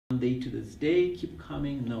they to this day keep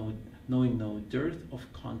coming, knowing no dearth of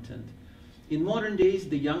content. In modern days,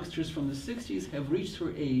 the youngsters from the 60s have reached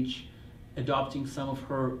her age, adopting some of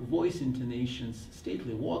her voice intonations,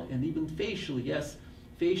 stately walk, and even facial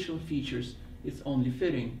features. It's only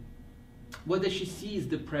fitting. Whether she sees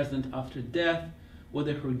the present after death,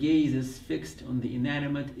 whether her gaze is fixed on the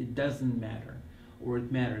inanimate, it doesn't matter, or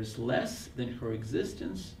it matters less than her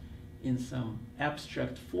existence in some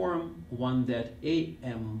abstract form, one that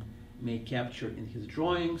A.M. may capture in his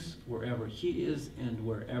drawings, wherever he is and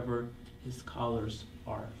wherever his colors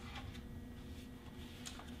are.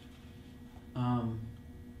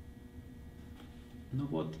 Ну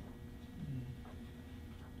вот.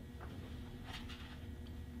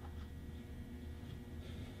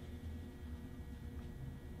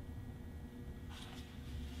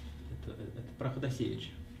 Это про Ходосевича.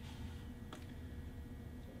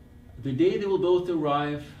 The day they will both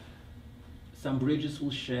arrive, some bridges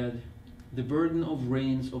will shed, the burden of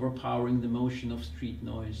rains overpowering the motion of street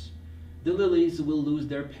noise. The lilies will lose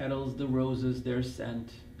their petals, the roses their scent,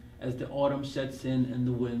 as the autumn sets in and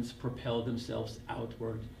the winds propel themselves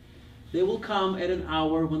outward. They will come at an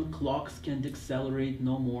hour when clocks can't accelerate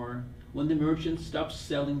no more, when the merchant stops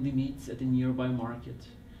selling the meats at a nearby market.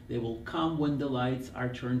 They will come when the lights are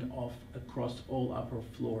turned off across all upper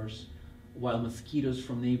floors, while mosquitoes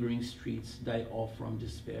from neighboring streets die off from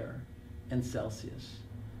despair and Celsius.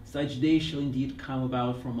 Such days shall indeed come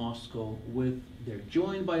about from Moscow, with their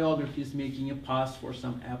joint biographies making a pass for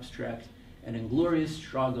some abstract and inglorious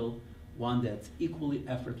struggle, one that's equally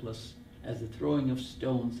effortless as the throwing of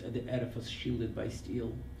stones at the edifice shielded by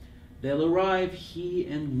steel. They'll arrive, he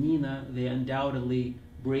and Nina, they undoubtedly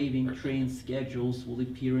braving train schedules, will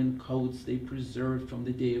appear in coats they preserved from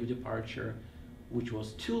the day of departure, which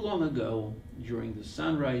was too long ago, during the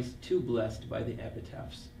sunrise, too blessed by the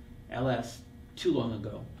epitaphs. Alas, too long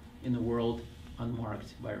ago, in a world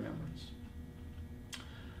unmarked by remembrance.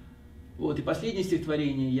 Вот, и последнее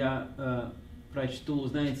стихотворение я прочту,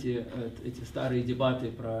 знаете, эти старые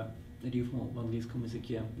дебаты про рифму в английском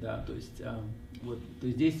языке, да, то есть, вот, то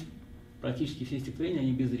есть здесь практически все стихотворения,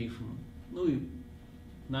 они без рифмы. Ну и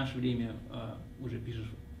в наше время уже пишешь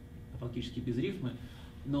фактически без рифмы,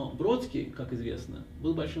 но Бродский, как известно,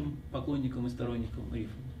 был большим поклонником и сторонником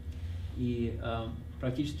рифмы. И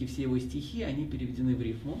практически все его стихи, они переведены в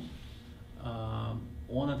рифму.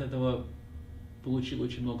 Он от этого получил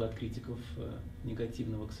очень много от критиков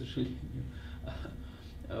негативного, к сожалению.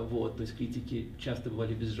 Вот, то есть критики часто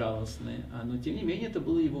бывали безжалостные. Но тем не менее, это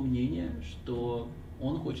было его мнение, что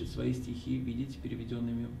он хочет свои стихи видеть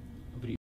переведенными